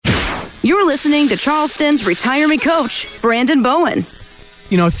You're listening to Charleston's retirement coach, Brandon Bowen.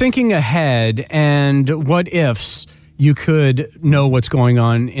 You know, thinking ahead and what ifs, you could know what's going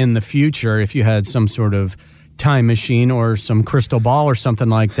on in the future if you had some sort of time machine or some crystal ball or something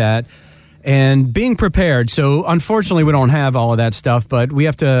like that. And being prepared. So unfortunately, we don't have all of that stuff, but we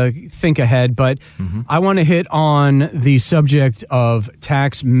have to think ahead. But I want to hit on the subject of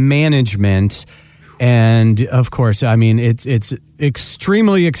tax management. And of course, I mean, it's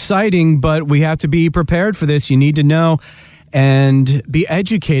extremely exciting, but we have to be prepared for this. You need to know and be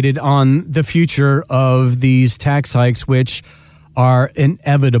educated on the future of these tax hikes, which are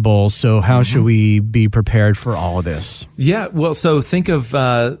inevitable. So how should we be prepared for all of this? Yeah, well, so think of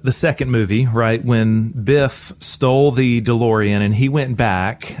the second movie, right? When Biff stole the DeLorean and he went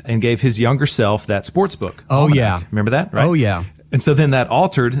back and gave his younger self that sports book. Oh, yeah. Remember that, right? Oh, yeah. And so then that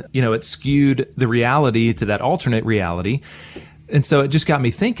altered, it skewed the reality to that alternate reality. And so it just got me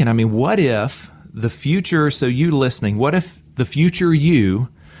thinking, I mean, what if the future, so you listening, what if the future you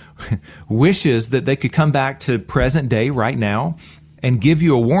wishes that they could come back to present day right now and give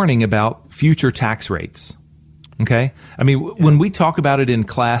you a warning about future tax rates? Okay? I mean, when we talk about it in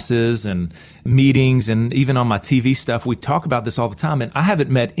classes and meetings and even on my TV stuff, we talk about this all the time. And I haven't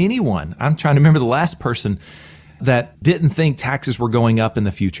met anyone, I'm trying to remember the last person that didn't think taxes were going up in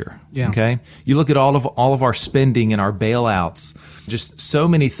the future. Yeah. Okay. You look at all of our spending and our bailouts, just so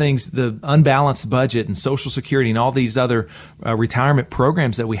many things, the unbalanced budget and Social Security and all these other retirement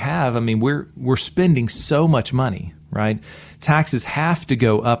programs that we have. I mean, we're spending so much money, right? Taxes have to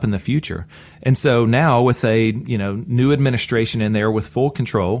go up in the future. And so now with a, new administration in there with full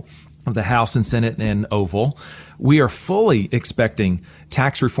control of the House and Senate and Oval, we are fully expecting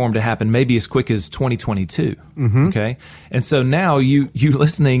tax reform to happen maybe as quick as 2022. Okay. And so now you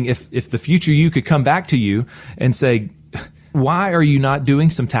listening, if the future you could come back to you and say, why are you not doing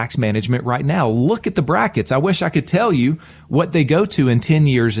some tax management right now? Look at the brackets. I wish I could tell you what they go to in 10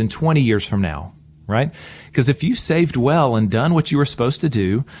 years and 20 years from now, right? Because if you've saved well and done what you were supposed to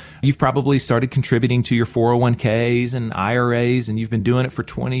do, you've probably started contributing to your 401ks and IRAs, and you've been doing it for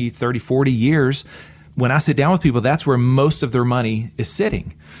 20, 30, 40 years. When I sit down with people, that's where most of their money is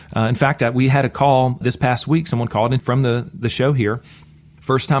sitting. In fact, we had a call this past week. Someone called in from the show here.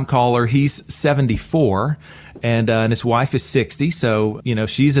 First-time caller, he's 74, and his wife is 60. So,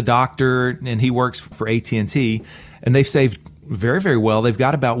 she's a doctor, and he works for AT&T, and they've saved very, very well. They've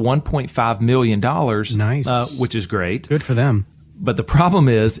got about $1.5 million, nice, which is great. Good for them. But the problem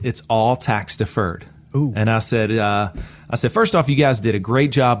is it's all tax deferred. Ooh. And I said, first off, you guys did a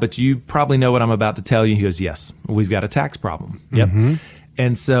great job, but you probably know what I'm about to tell you. He goes, yes, we've got a tax problem. Yep.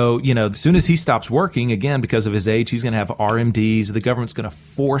 And so, as soon as he stops working, again, because of his age, he's going to have RMDs. The government's going to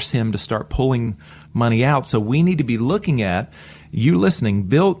force him to start pulling money out. So we need to be looking at, you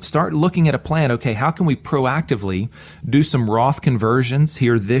listening, start looking at a plan. Okay, how can we proactively do some Roth conversions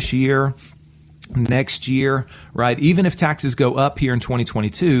here this year, next year, right? Even if taxes go up here in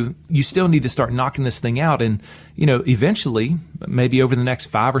 2022, you still need to start knocking this thing out. And, eventually, maybe over the next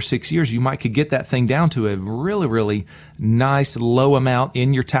 5 or 6 years, you could get that thing down to a really, really nice low amount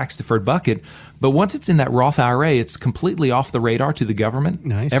in your tax deferred bucket. But once it's in that Roth IRA, it's completely off the radar to the government.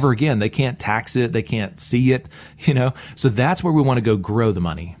 Nice. Ever again. They can't tax it. They can't see it, So that's where we want to go grow the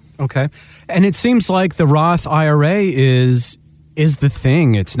money. Okay. And it seems like the Roth IRA is the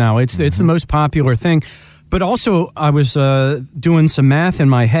thing. It's the most popular thing. But also, I was doing some math in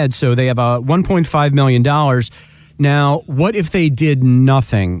my head. So they have $1.5 million. Now, what if they did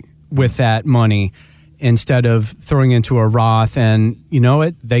nothing with that money instead of throwing into a Roth? And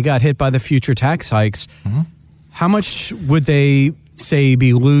they got hit by the future tax hikes. How much would they say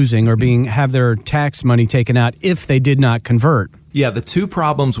be losing or have their tax money taken out if they did not convert? Yeah, the two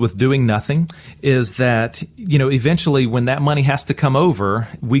problems with doing nothing is that, eventually when that money has to come over,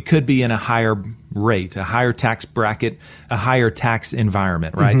 we could be in a higher rate, a higher tax bracket, a higher tax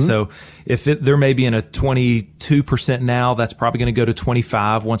environment, right? So if they're maybe in a 22% now, that's probably going to go to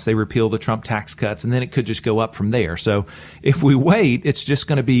 25 once they repeal the Trump tax cuts, and then it could just go up from there. So if we wait, it's just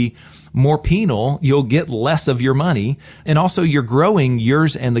going to be more penal. You'll get less of your money, and also you're growing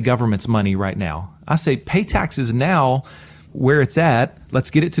yours and the government's money right now. I say pay taxes now where it's at.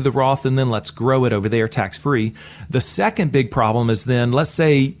 Let's get it to the Roth, and then let's grow it over there tax-free. The second big problem is then, let's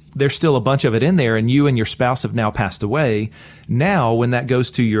say there's still a bunch of it in there and you and your spouse have now passed away. Now, when that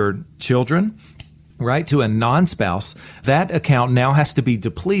goes to your children, right, to a non-spouse, that account now has to be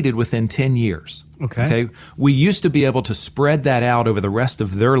depleted within 10 years. Okay. We used to be able to spread that out over the rest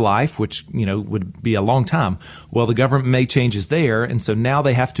of their life, which, would be a long time. Well, the government made changes there, and so now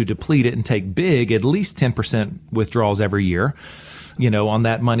they have to deplete it and take big, at least 10% withdrawals every year. on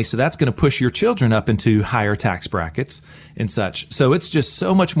that money. So that's going to push your children up into higher tax brackets and such. So it's just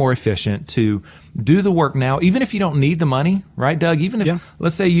so much more efficient to do the work now, even if you don't need the money, right, Doug? Even if,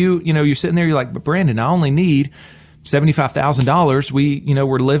 let's say you're sitting there, you're like, but Brandon, I only need $75,000.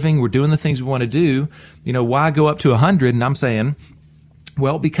 We're living, we're doing the things we want to do. Why go up to 100? And I'm saying,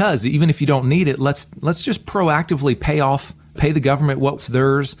 well, because even if you don't need it, let's just proactively pay the government what's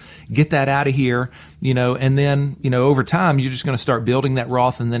theirs, get that out of here, and then, over time, you're just going to start building that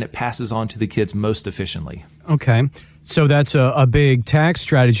Roth, and then it passes on to the kids most efficiently. Okay. So that's a big tax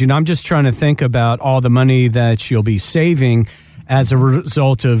strategy. And I'm just trying to think about all the money that you'll be saving as a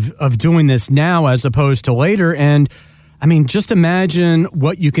result of doing this now as opposed to later. And I mean, just imagine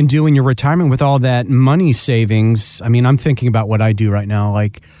what you can do in your retirement with all that money savings. I mean, I'm thinking about what I do right now.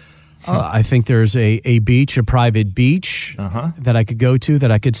 Like, I think there's a private beach that I could go to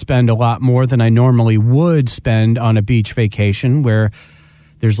that I could spend a lot more than I normally would spend on a beach vacation where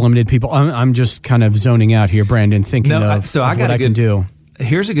there's limited people. I'm just kind of zoning out here, Brandon, thinking of what I can do.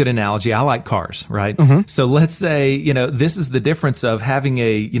 Here's a good analogy. I like cars, right? So let's say, this is the difference of having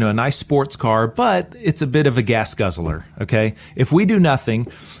a nice sports car, but it's a bit of a gas guzzler, okay? If we do nothing,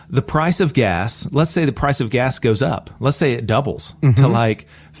 the price of gas, let's say the price of gas goes up. Let's say it doubles to like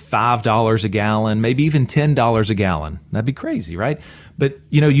 $5 a gallon, maybe even $10 a gallon. That'd be crazy, right? But,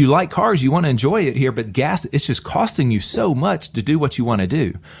 you like cars, you want to enjoy it here, but gas, it's just costing you so much to do what you want to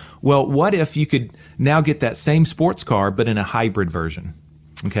do. Well, what if you could now get that same sports car, but in a hybrid version?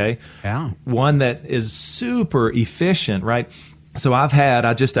 Okay. Yeah. One that is super efficient, right? So I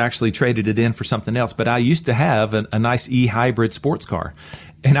just actually traded it in for something else, but I used to have a nice e-hybrid sports car,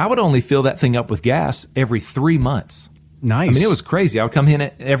 and I would only fill that thing up with gas every 3 months. Nice. I mean, it was crazy. I would come in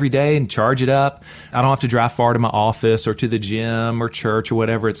every day and charge it up. I don't have to drive far to my office or to the gym or church or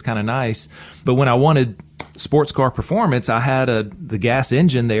whatever. It's kind of nice. But when I wanted sports car performance, I had the gas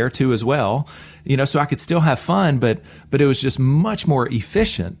engine there too as well. So I could still have fun, but it was just much more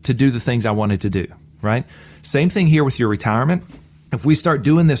efficient to do the things I wanted to do, right? Same thing here with your retirement. If we start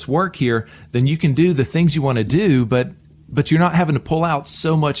doing this work here, then you can do the things you want to do, but you're not having to pull out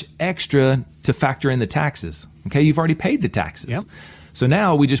so much extra to factor in the taxes. Okay, you've already paid the taxes. Yep. So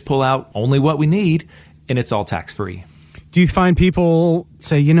now we just pull out only what we need, and it's all tax-free. Do you find people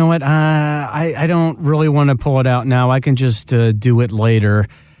say, you know what, I don't really want to pull it out now. I can just do it later,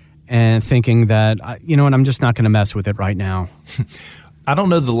 and thinking that, you know what, I'm just not going to mess with it right now? I don't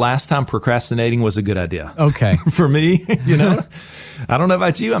know the last time procrastinating was a good idea. Okay. For me, I don't know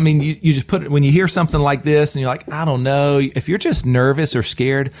about you. I mean, you just put it, when you hear something like this and you're like, I don't know, if you're just nervous or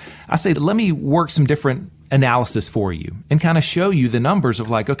scared, I say, let me work some different analysis for you and kind of show you the numbers of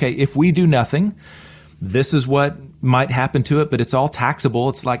like, okay, if we do nothing, this is what might happen to it, but it's all taxable.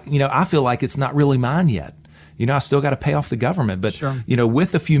 It's like, I feel like it's not really mine yet. I still got to pay off the government. But, sure.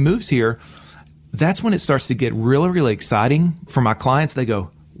 With a few moves here, that's when it starts to get really, really exciting for my clients. They go,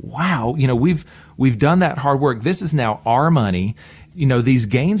 wow, we've done that hard work. This is now our money. These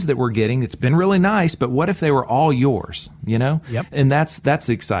gains that we're getting, it's been really nice, but what if they were all yours, Yep. And that's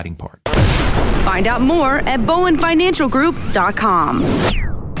the exciting part. Find out more at bowenfinancialgroup.com.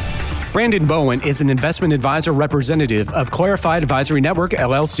 Brandon Bowen is an investment advisor representative of Clarified Advisory Network,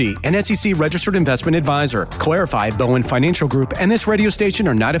 LLC, an SEC-registered investment advisor. Clarified, Bowen Financial Group, and this radio station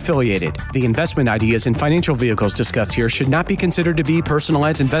are not affiliated. The investment ideas and financial vehicles discussed here should not be considered to be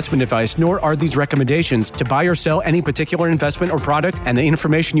personalized investment advice, nor are these recommendations to buy or sell any particular investment or product, and the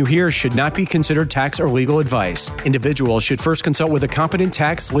information you hear should not be considered tax or legal advice. Individuals should first consult with a competent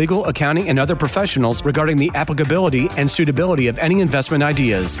tax, legal, accounting, and other professionals regarding the applicability and suitability of any investment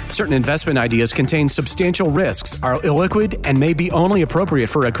ideas. Certain investment ideas contain substantial risks, are illiquid, and may be only appropriate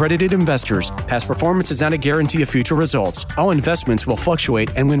for accredited investors. Past performance is not a guarantee of future results. All investments will fluctuate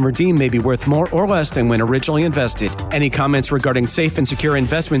and when redeemed may be worth more or less than when originally invested. Any comments regarding safe and secure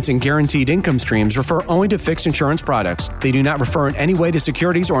investments and guaranteed income streams refer only to fixed insurance products. They do not refer in any way to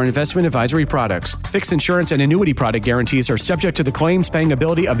securities or investment advisory products. Fixed insurance and annuity product guarantees are subject to the claims paying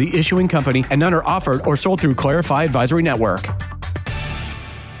ability of the issuing company, and none are offered or sold through Clarified Advisory Network.